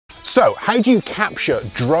So, how do you capture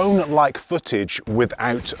drone-like footage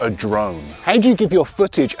without a drone? How do you give your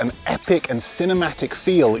footage an epic and cinematic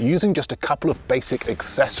feel using just a couple of basic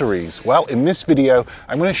accessories? Well, in this video,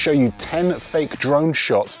 I'm going to show you 10 fake drone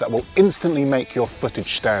shots that will instantly make your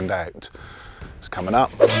footage stand out. It's coming up.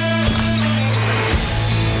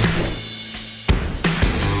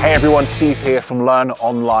 Hey everyone, Steve here from Learn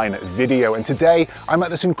Online Video, and today I'm at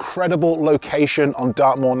this incredible location on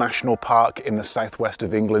Dartmoor National Park in the southwest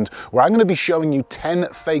of England, where I'm going to be showing you 10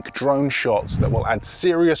 fake drone shots that will add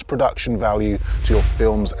serious production value to your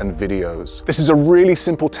films and videos. This is a really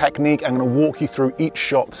simple technique. I'm going to walk you through each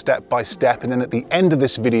shot step by step, and then at the end of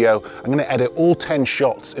this video I'm going to edit all 10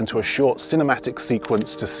 shots into a short cinematic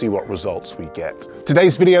sequence to see what results we get.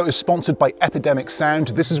 Today's video is sponsored by Epidemic Sound.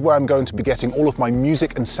 This is where I'm going to be getting all of my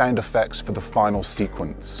music and sound effects for the final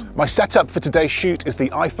sequence. My setup for today's shoot is the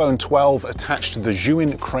iPhone 12 attached to the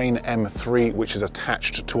Zhuin Crane M3, which is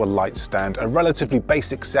attached to a light stand. A relatively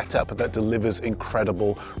basic setup that delivers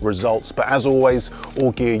incredible results, but as always,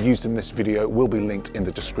 all gear used in this video will be linked in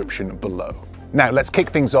the description below. Now let's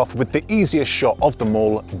kick things off with the easiest shot of them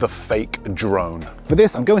all, the fake drone. For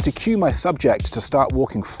this, I'm going to cue my subject to start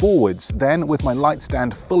walking forwards. Then with my light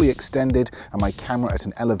stand fully extended and my camera at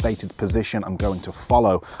an elevated position, I'm going to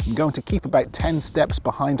follow. I'm going to keep about 10 steps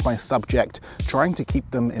behind my subject, trying to keep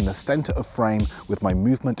them in the center of frame with my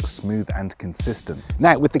movement smooth and consistent.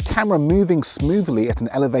 Now, with the camera moving smoothly at an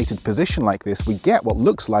elevated position like this, we get what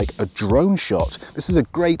looks like a drone shot. This is a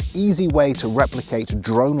great, easy way to replicate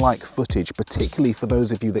drone-like footage, particularly for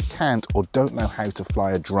those of you that can't or don't know how to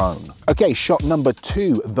fly a drone. Okay, shot number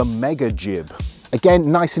 2, the mega jib.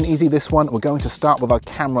 Again, nice and easy this one. We're going to start with our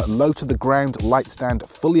camera low to the ground, light stand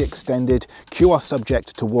fully extended, cue our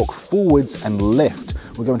subject to walk forwards and lift.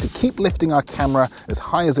 We're going to keep lifting our camera as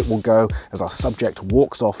high as it will go as our subject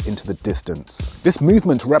walks off into the distance. This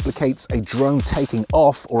movement replicates a drone taking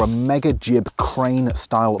off or a mega jib crane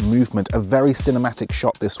style movement. A very cinematic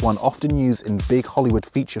shot, this one, often used in big Hollywood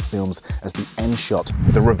feature films as the end shot.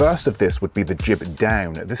 The reverse of this would be the jib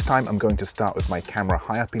down. This time I'm going to start with my camera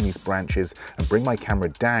high up in these branches and bring my camera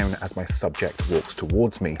down as my subject walks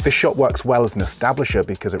towards me. This shot works well as an establisher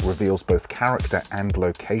because it reveals both character and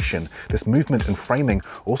location. This movement and framing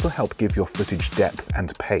also help give your footage depth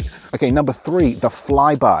and pace. Okay, number 3, the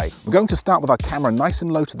flyby. We're going to start with our camera nice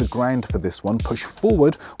and low to the ground for this one, push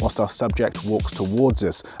forward whilst our subject walks towards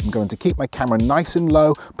us. I'm going to keep my camera nice and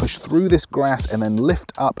low, push through this grass and then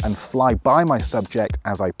lift up and fly by my subject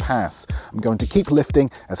as I pass. I'm going to keep lifting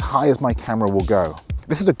as high as my camera will go.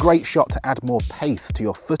 This is a great shot to add more pace to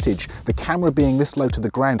your footage. The camera being this low to the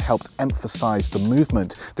ground helps emphasize the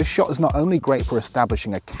movement. This shot is not only great for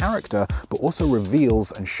establishing a character, but also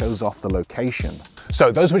reveals and shows off the location.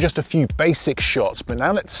 So those were just a few basic shots, but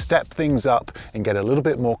now let's step things up and get a little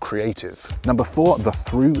bit more creative. Number 4, the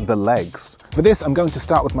through the legs. For this, I'm going to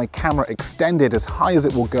start with my camera extended as high as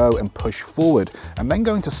it will go and push forward. I'm then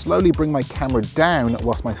going to slowly bring my camera down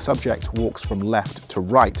whilst my subject walks from left to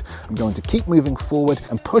right. I'm going to keep moving forward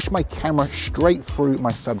and push my camera straight through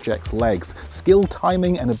my subject's legs. Skill,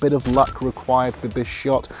 timing, and a bit of luck required for this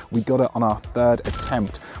shot. We got it on our 3rd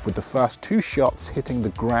attempt, with the first 2 shots hitting the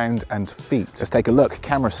ground and feet. Let's take a look.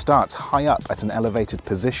 Camera starts high up at an elevated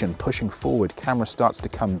position, pushing forward. Camera starts to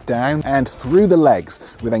come down and through the legs.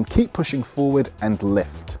 We then keep pushing forward and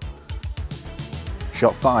lift.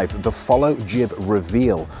 Shot 5, the follow jib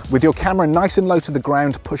reveal. With your camera nice and low to the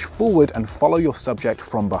ground, push forward and follow your subject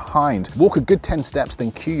from behind. Walk a good 10 steps,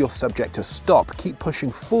 then cue your subject to stop. Keep pushing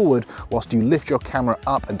forward whilst you lift your camera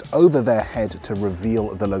up and over their head to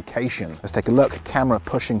reveal the location. Let's take a look. Camera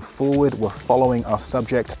pushing forward. We're following our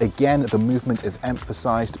subject. Again, the movement is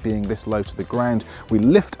emphasized being this low to the ground. We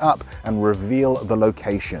lift up and reveal the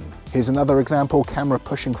location. Here's another example. Camera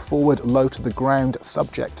pushing forward, low to the ground,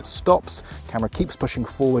 subject stops. Camera keeps pushing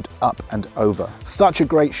forward, up and over. Such a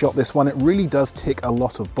great shot, this one. It really does tick a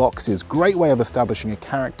lot of boxes. Great way of establishing a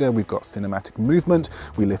character. We've got cinematic movement.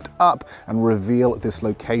 We lift up and reveal this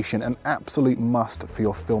location. An absolute must for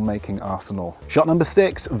your filmmaking arsenal. Shot number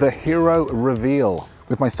 6, the hero reveal.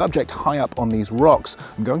 With my subject high up on these rocks,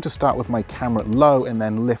 I'm going to start with my camera low and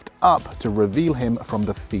then lift up to reveal him from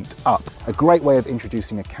the feet up. A great way of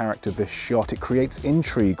introducing a character, this shot. It creates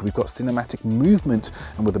intrigue. We've got cinematic movement,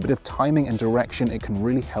 and with a bit of timing and direction, it can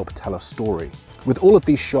really help tell a story. With all of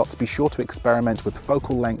these shots, be sure to experiment with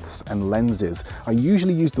focal lengths and lenses. I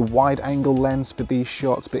usually use the wide angle lens for these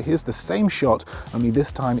shots, but here's the same shot, only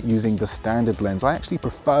this time using the standard lens. I actually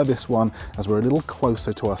prefer this one as we're a little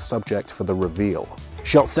closer to our subject for the reveal.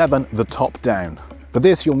 Shot 7, the top down. For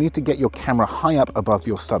this, you'll need to get your camera high up above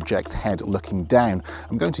your subject's head looking down.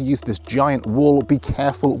 I'm going to use this giant wall. Be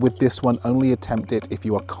careful with this one, only attempt it if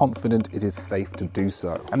you are confident it is safe to do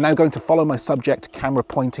so. I'm now going to follow my subject, camera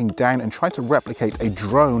pointing down, and try to replicate a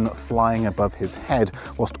drone flying above his head,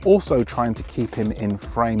 whilst also trying to keep him in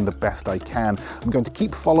frame the best I can. I'm going to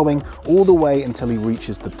keep following all the way until he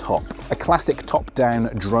reaches the top. A classic top-down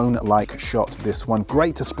drone-like shot, this one.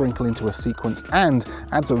 Great to sprinkle into a sequence and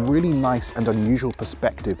adds a really nice and unusual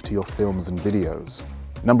perspective to your films and videos.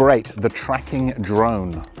 Number 8, the tracking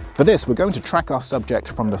drone. For this, we're going to track our subject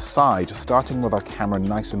from the side, starting with our camera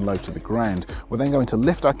nice and low to the ground. We're then going to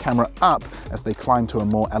lift our camera up as they climb to a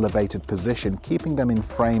more elevated position, keeping them in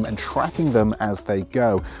frame and tracking them as they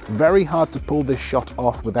go. Very hard to pull this shot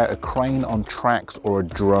off without a crane on tracks or a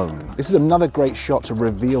drone. This is another great shot to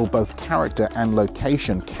reveal both character and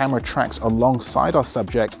location. Camera tracks alongside our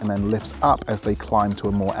subject and then lifts up as they climb to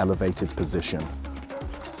a more elevated position.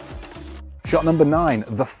 Shot number 9,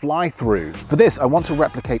 the fly-through. For this, I want to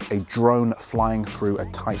replicate a drone flying through a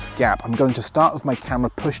tight gap. I'm going to start with my camera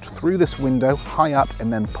pushed through this window, high up,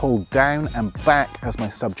 and then pulled down and back as my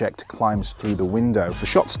subject climbs through the window. The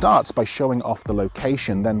shot starts by showing off the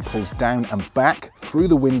location, then pulls down and back through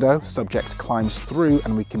the window, subject climbs through,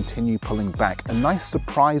 and we continue pulling back. A nice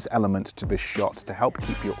surprise element to this shot to help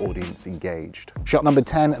keep your audience engaged. Shot number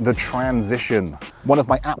 10, the transition. One of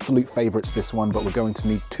my absolute favorites, this one, but we're going to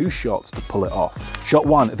need 2 shots to pull it off. Shot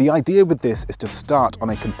 1, the idea with this is to start on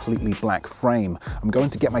a completely black frame. I'm going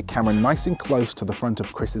to get my camera nice and close to the front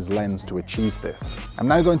of Chris's lens to achieve this. I'm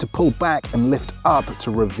now going to pull back and lift up to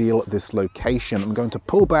reveal this location. I'm going to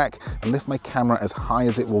pull back and lift my camera as high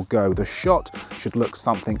as it will go. The shot should look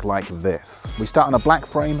something like this. We start on a black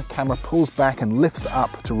frame, camera pulls back and lifts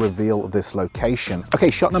up to reveal this location. Okay,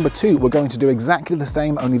 shot number 2, we're going to do exactly the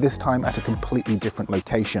same, only this time at a completely different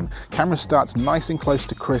location. Camera starts nice and close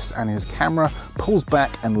to Chris and his camera pulls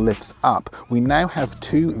back and lifts up. We now have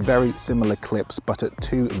 2 very similar clips, but at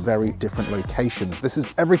 2 very different locations. This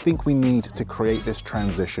is everything we need to create this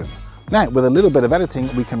transition. Now, with a little bit of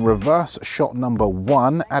editing, we can reverse shot number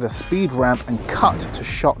 1, add a speed ramp, and cut to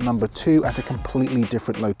shot number 2 at a completely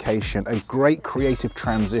different location. A great creative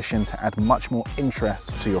transition to add much more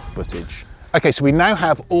interest to your footage. Okay, so we now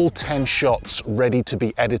have all 10 shots ready to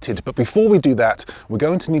be edited, but before we do that, we're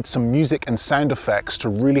going to need some music and sound effects to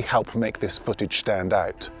really help make this footage stand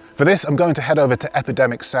out. For this, I'm going to head over to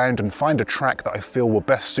Epidemic Sound and find a track that I feel will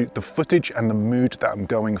best suit the footage and the mood that I'm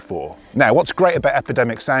going for. Now, what's great about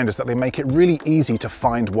Epidemic Sound is that they make it really easy to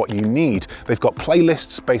find what you need. They've got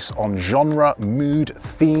playlists based on genre, mood,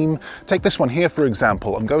 theme. Take this one here, for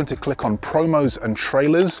example. I'm going to click on promos and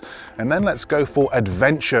trailers, and then let's go for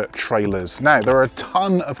adventure trailers. Now, there are a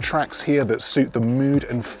ton of tracks here that suit the mood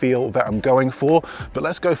and feel that I'm going for, but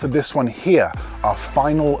let's go for this one here, our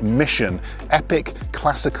final mission, epic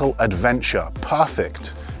classical adventure.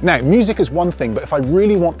 Perfect. Now, music is one thing, but if I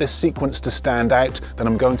really want this sequence to stand out, then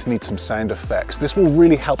I'm going to need some sound effects. This will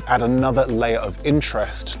really help add another layer of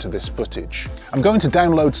interest to this footage. I'm going to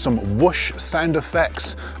download some whoosh sound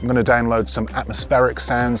effects. I'm going to download some atmospheric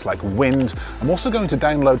sounds like wind. I'm also going to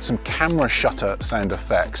download some camera shutter sound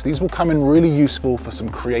effects. These will come in really useful for some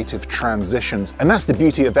creative transitions. And that's the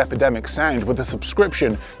beauty of Epidemic Sound. With a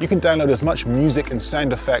subscription, you can download as much music and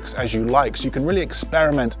sound effects as you like, so you can really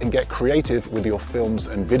experiment and get creative with your films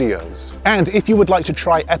and videos. And if you would like to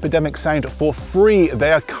try Epidemic Sound for free,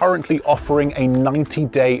 they are currently offering a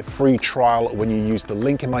 90-day free trial when you use the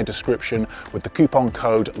link in my description with the coupon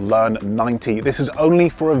code LEARN90. This is only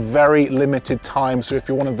for a very limited time, so if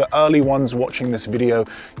you're one of the early ones watching this video,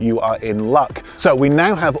 you are in luck. So we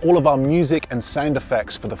now have all of our music and sound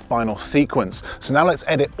effects for the final sequence. So now let's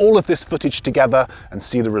edit all of this footage together and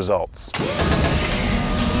see the results.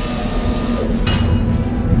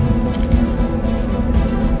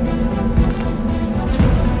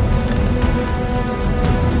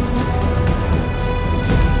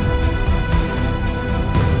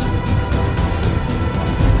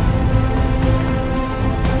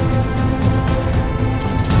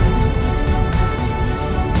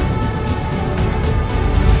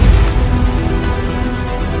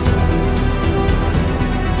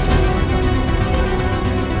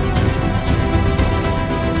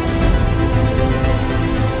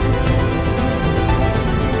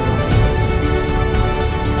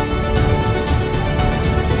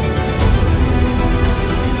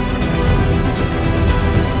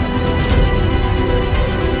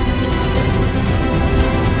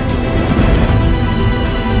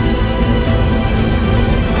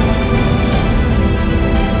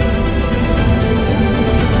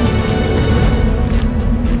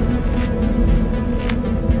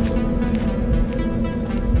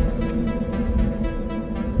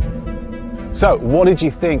 So what did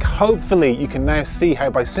you think? Hopefully you can now see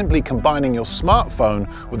how by simply combining your smartphone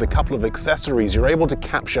with a couple of accessories, you're able to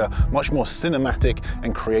capture much more cinematic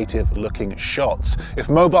and creative looking shots.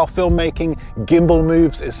 If mobile filmmaking, gimbal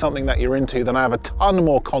moves is something that you're into, then I have a ton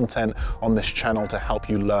more content on this channel to help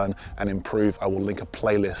you learn and improve. I will link a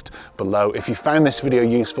playlist below. If you found this video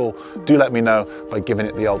useful, do let me know by giving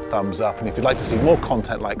it the old thumbs up. And if you'd like to see more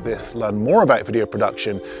content like this, learn more about video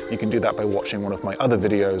production, you can do that by watching one of my other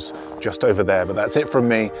videos just over there. But that's it from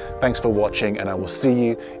me. Thanks for watching, and I will see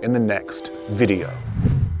you in the next video.